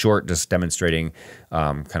YouTube short just demonstrating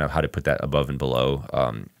kind of how to put that above and below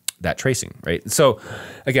that tracing, right? So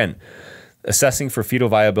again, assessing for fetal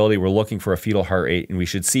viability, we're looking for a fetal heart rate, and we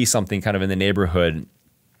should see something kind of in the neighborhood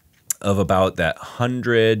of about that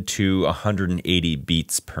 100 to 180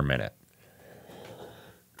 beats per minute.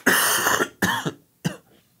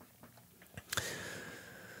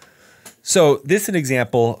 So this is an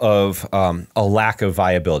example of a lack of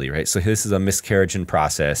viability, right? So this is a miscarriage in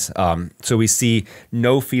process. So we see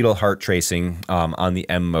no fetal heart tracing on the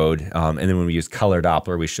M mode, and then when we use color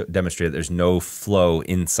Doppler, we demonstrate that there's no flow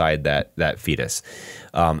inside that fetus.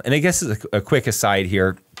 And I guess as a quick aside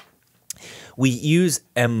here, we use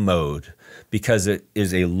M mode because it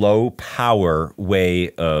is a low power way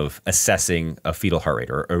of assessing a fetal heart rate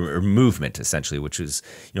or movement, essentially, which is,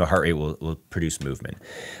 heart rate will produce movement.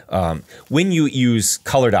 When you use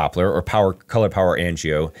color Doppler or color power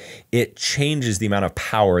angio, it changes the amount of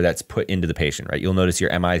power that's put into the patient, right? You'll notice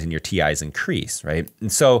your MIs and your TIs increase, right?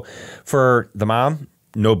 And so for the mom,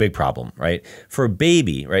 no big problem, right? For a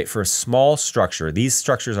baby, right, for a small structure, these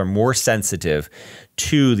structures are more sensitive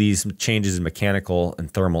to these changes in mechanical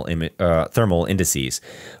and thermal indices,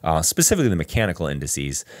 specifically the mechanical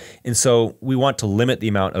indices. And so we want to limit the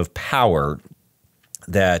amount of power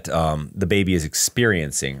that the baby is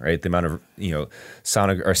experiencing, right? The amount of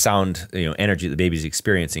sound energy the baby is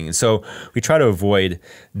experiencing, and so we try to avoid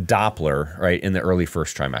Doppler, right, in the early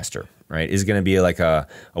first trimester. Right? Is it going to be like a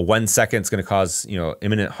 1 second? It's going to cause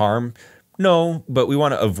imminent harm? No, but we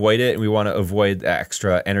want to avoid it, and we want to avoid the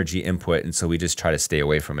extra energy input, and so we just try to stay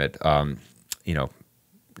away from it.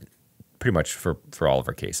 Pretty much for all of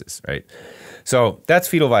our cases, right? So that's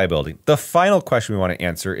fetal viability. The final question we want to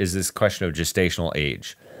answer is this question of gestational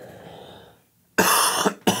age.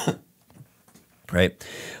 Right?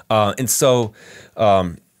 And so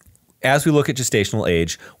as we look at gestational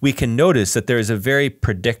age, we can notice that there is a very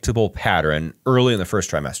predictable pattern early in the first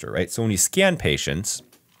trimester, right? So when you scan patients,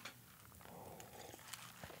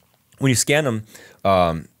 when you scan them,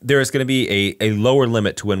 there is going to be a lower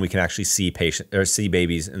limit to when we can actually see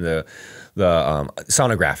babies in the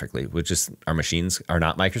sonographically, which is our machines are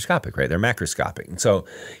not microscopic, right? They're macroscopic. And so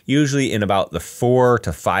usually in about the 4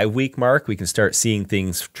 to 5 week mark, we can start seeing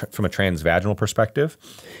things from a transvaginal perspective.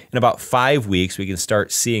 In about 5 weeks, we can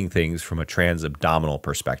start seeing things from a transabdominal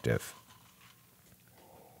perspective.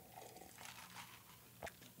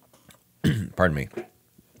 Pardon me.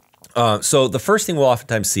 So the first thing we'll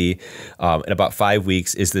oftentimes see in about 5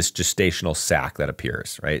 weeks is this gestational sac that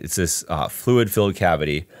appears, right? It's this fluid-filled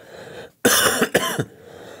cavity.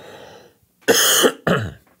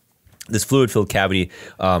 This fluid-filled cavity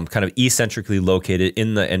kind of eccentrically located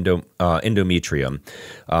in the endometrium.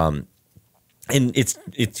 And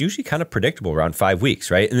it's usually kind of predictable around 5 weeks,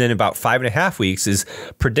 right? And then about 5.5 weeks is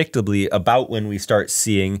predictably about when we start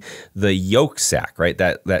seeing the yolk sac, right?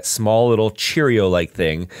 That small little Cheerio-like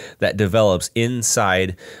thing that develops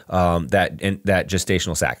inside that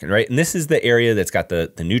gestational sac, right? And this is the area that's got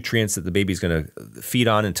the nutrients that the baby's going to feed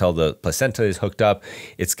on until the placenta is hooked up.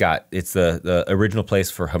 It's the original place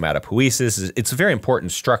for hematopoiesis. It's a very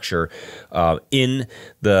important structure in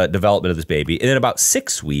the development of this baby. And in about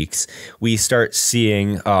 6 weeks, we start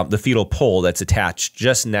seeing the fetal pole that's attached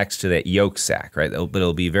just next to that yolk sac, right? But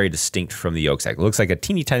it'll be very distinct from the yolk sac. It looks like a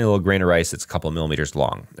teeny tiny little grain of rice that's a couple of millimeters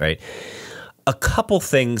long, right? A couple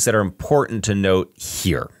things that are important to note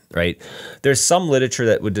here, right? There's some literature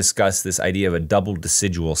that would discuss this idea of a double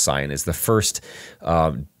decidual sign as the first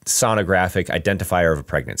sonographic identifier of a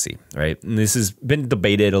pregnancy, right? And this has been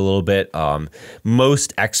debated a little bit.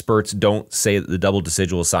 Most experts don't say that the double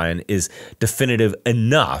decidual sign is definitive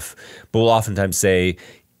enough, but will oftentimes say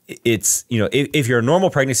it's, if you're a normal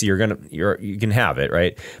pregnancy, you can have it,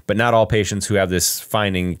 right? But not all patients who have this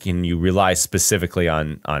finding can you rely specifically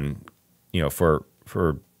on for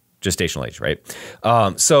gestational age,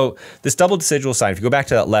 right? So this double decidual sign, if you go back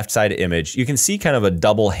to that left side image, you can see kind of a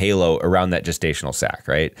double halo around that gestational sac,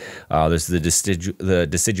 right? There's the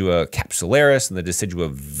decidua capsularis and the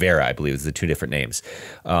decidua vera, I believe is the two different names.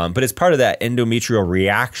 But it's part of that endometrial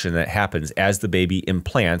reaction that happens as the baby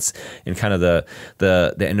implants and kind of the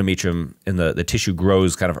endometrium and the tissue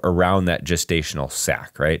grows kind of around that gestational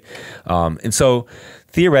sac, right? And so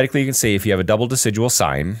theoretically, you can say if you have a double decidual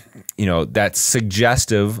sign, that's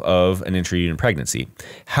suggestive of an intrauterine pregnancy.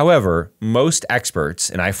 However, most experts,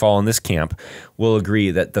 and I fall in this camp, will agree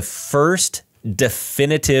that the first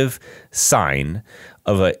definitive sign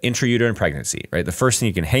of an intrauterine pregnancy, right? The first thing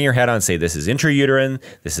you can hang your hat on and say, this is intrauterine,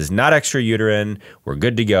 this is not extrauterine, we're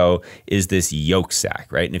good to go, is this yolk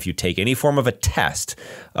sac, right? And if you take any form of a test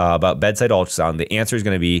about bedside ultrasound, the answer is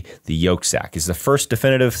going to be the yolk sac. It's the first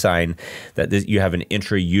definitive sign that you have an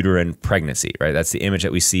intrauterine pregnancy, right? That's the image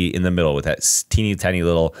that we see in the middle with that teeny tiny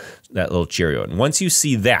little Cheerio. And once you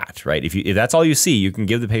see that, right, if that's all you see, you can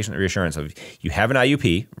give the patient the reassurance of you have an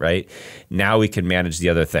IUP, right? Now we can manage the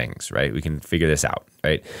other things, right? We can figure this out,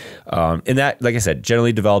 right? And that, like I said,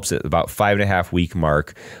 generally develops at about 5.5 week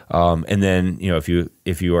mark. And then,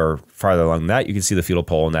 if you are farther along than that, you can see the fetal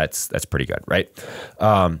pole, and that's pretty good, right?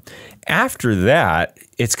 After that,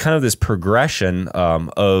 it's kind of this progression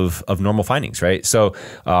of normal findings, right? So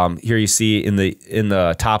here you see in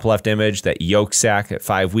the top left image that yolk sac at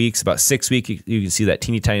 5 weeks. About 6 weeks, you can see that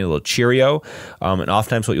teeny tiny little Cheerio. And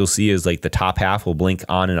oftentimes what you'll see is like the top half will blink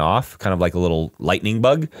on and off, kind of like a little lightning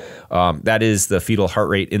bug. That is the fetal heart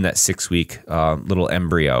rate in that 6 week little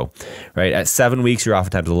embryo, right? At 7 weeks, you're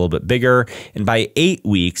oftentimes a little bit bigger. And by 8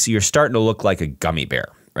 weeks, you're starting to look like a gummy bear.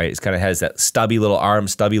 Right, it kind of has that stubby little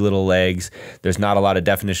arms, stubby little legs. There's not a lot of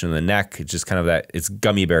definition in the neck. It's just kind of it's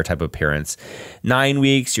gummy bear type of appearance. 9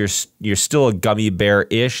 weeks, you're still a gummy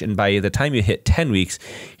bear-ish, and by the time you hit 10 weeks,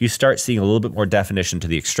 you start seeing a little bit more definition to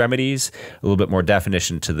the extremities, a little bit more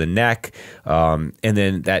definition to the neck, and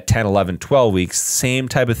then that 10, 11, 12 weeks, same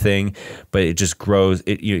type of thing, but it just grows.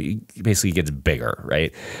 It basically gets bigger,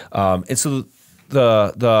 right? And so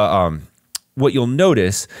what you'll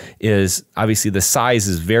notice is obviously the size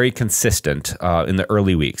is very consistent in the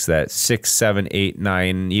early weeks, that 6, 7, 8,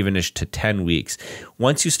 9, even-ish to 10 weeks.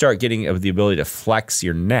 Once you start getting the ability to flex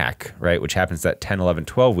your neck, right, which happens at 10, 11,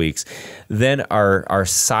 12 weeks, then our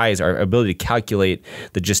size, our ability to calculate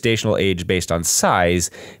the gestational age based on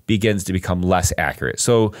size begins to become less accurate.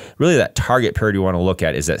 So really that target period you want to look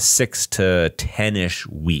at is at 6 to 10-ish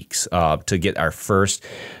weeks to get our first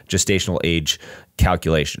gestational age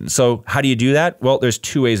calculation. So how do you do that? Well, there's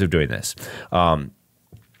two ways of doing this.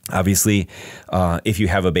 Obviously, if you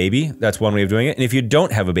have a baby, that's one way of doing it. And if you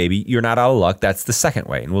don't have a baby, you're not out of luck. That's the second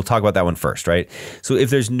way. And we'll talk about that one first, right? So if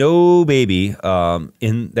there's no baby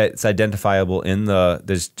that's identifiable in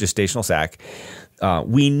this gestational sac,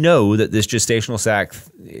 we know that this gestational sac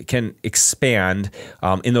can expand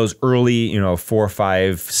in those early, 4,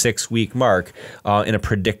 5, 6 week mark in a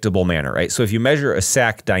predictable manner, right? So if you measure a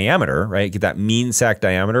sac diameter, right, get that mean sac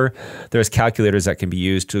diameter, there's calculators that can be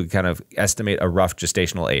used to kind of estimate a rough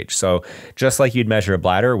gestational age. So just like you'd measure a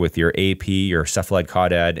bladder with your AP, your cephalad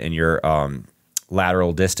caudad, and your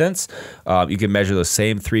lateral distance, you can measure those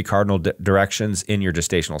same 3 cardinal directions in your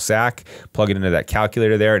gestational sac, plug it into that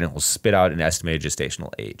calculator there, and it will spit out an estimated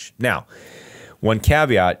gestational age. Now, one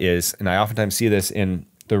caveat is, and I oftentimes see this in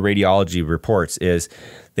the radiology reports, is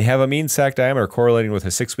they have a mean sac diameter correlating with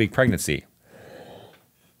a 6 week pregnancy.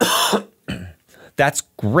 That's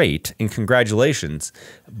great and congratulations,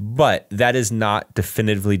 but that is not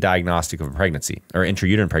definitively diagnostic of a pregnancy or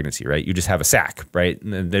intrauterine pregnancy, right? You just have a sac, right?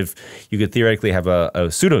 And if you could theoretically have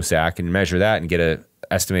a pseudo sac and measure that and get a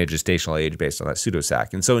estimated gestational age based on that pseudo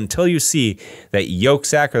sac. And so until you see that yolk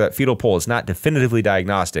sac or that fetal pole is not definitively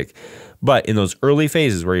diagnostic, but in those early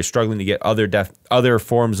phases where you're struggling to get other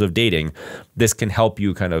forms of dating, this can help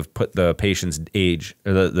you kind of put the patient's age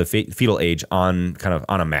or the fetal age on kind of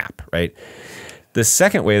on a map, right? The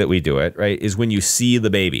second way that we do it, right, is when you see the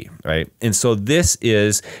baby, right? And so this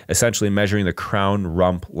is essentially measuring the crown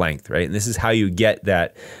rump length, right? And this is how you get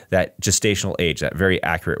that gestational age, that very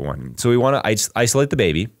accurate one. So we want to isolate the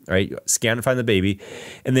baby, right? Scan and find the baby,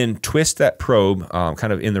 and then twist that probe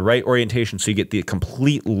kind of in the right orientation so you get the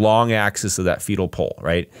complete long axis of that fetal pole,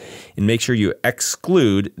 right? And make sure you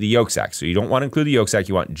exclude the yolk sac. So you don't want to include the yolk sac,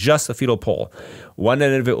 you want just the fetal pole. One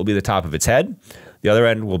end of it will be the top of its head, the other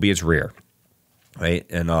end will be its rear. Right,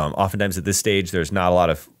 and oftentimes at this stage, there's not a lot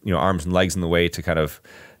of arms and legs in the way to kind of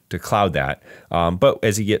cloud that. But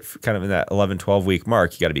as you get kind of in that 11, 12 week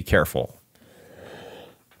mark, you got to be careful.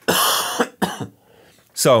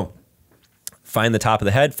 So find the top of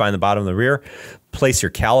the head, find the bottom of the rear, place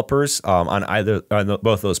your calipers on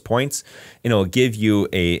both those points, and it'll give you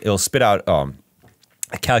it'll spit out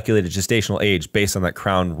a calculated gestational age based on that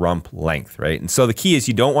crown rump length, right? And so the key is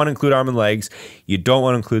you don't want to include arm and legs. You don't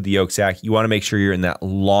want to include the yolk sac. You want to make sure you're in that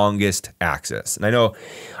longest axis. And I know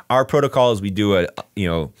our protocol is we do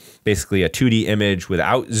basically a 2D image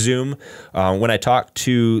without zoom. When I talk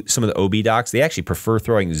to some of the OB docs, they actually prefer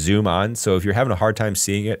throwing zoom on. So if you're having a hard time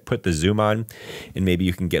seeing it, put the zoom on and maybe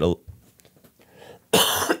you can get a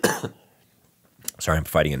sorry, I'm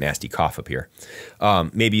fighting a nasty cough up here.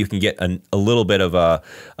 Maybe you can get a little bit of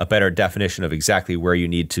a better definition of exactly where you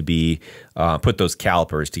need to be, put those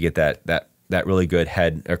calipers to get that really good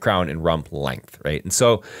head or crown and rump length, right? And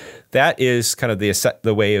so that is kind of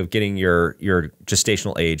the way of getting your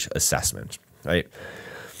gestational age assessment, right?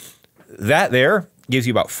 That there gives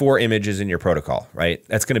you about 4 images in your protocol, right?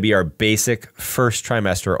 That's going to be our basic first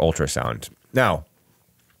trimester ultrasound. Now,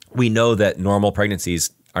 we know that normal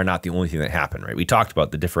pregnancies are not the only thing that happen, right? We talked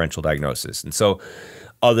about the differential diagnosis. And so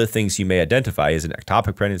other things you may identify is an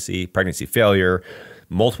ectopic pregnancy, pregnancy failure,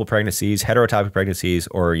 multiple pregnancies, heterotopic pregnancies,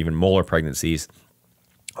 or even molar pregnancies.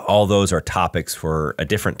 All those are topics for a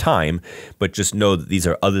different time, but just know that these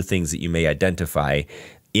are other things that you may identify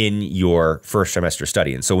in your first trimester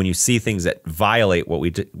study. And so when you see things that violate what we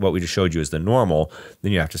just showed you as the normal,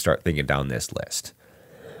 then you have to start thinking down this list.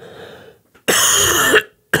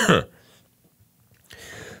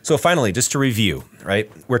 So finally, just to review,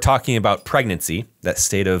 right? We're talking about pregnancy, that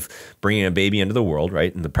state of bringing a baby into the world,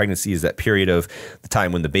 right? And the pregnancy is that period of the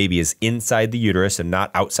time when the baby is inside the uterus and not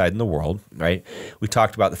outside in the world, right? We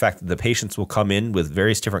talked about the fact that the patients will come in with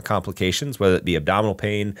various different complications, whether it be abdominal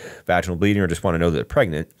pain, vaginal bleeding, or just want to know that they're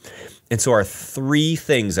pregnant. And so our 3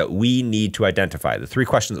 things that we need to identify, the 3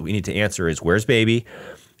 questions that we need to answer is where's baby?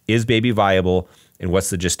 Is baby viable? And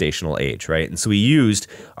what's the gestational age, right? And so we used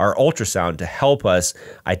our ultrasound to help us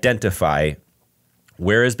identify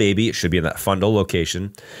where is baby? It should be in that fundal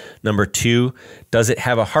location. Number 2, does it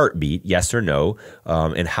have a heartbeat? Yes or no?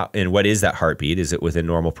 And what is that heartbeat? Is it within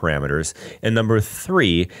normal parameters? And number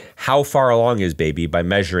 3, how far along is baby by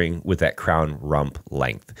measuring with that crown rump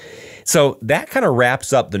length? So that kind of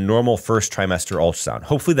wraps up the normal first trimester ultrasound.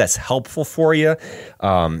 Hopefully that's helpful for you.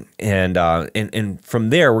 And from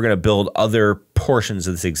there, we're going to build other portions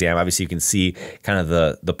of this exam. Obviously, you can see kind of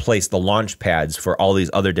the launch pads for all these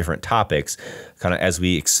other different topics kind of as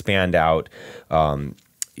we expand out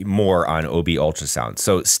more on OB ultrasound.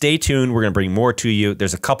 So stay tuned. We're going to bring more to you.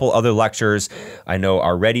 There's a couple other lectures I know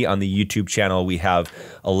already on the YouTube channel. We have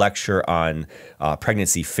a lecture on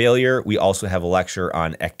pregnancy failure. We also have a lecture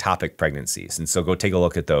on ectopic pregnancies. And so go take a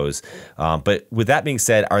look at those. But with that being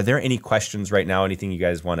said, are there any questions right now? Anything you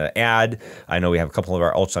guys want to add? I know we have a couple of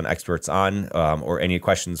our ultrasound experts on, or any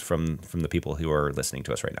questions from the people who are listening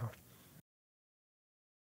to us right now.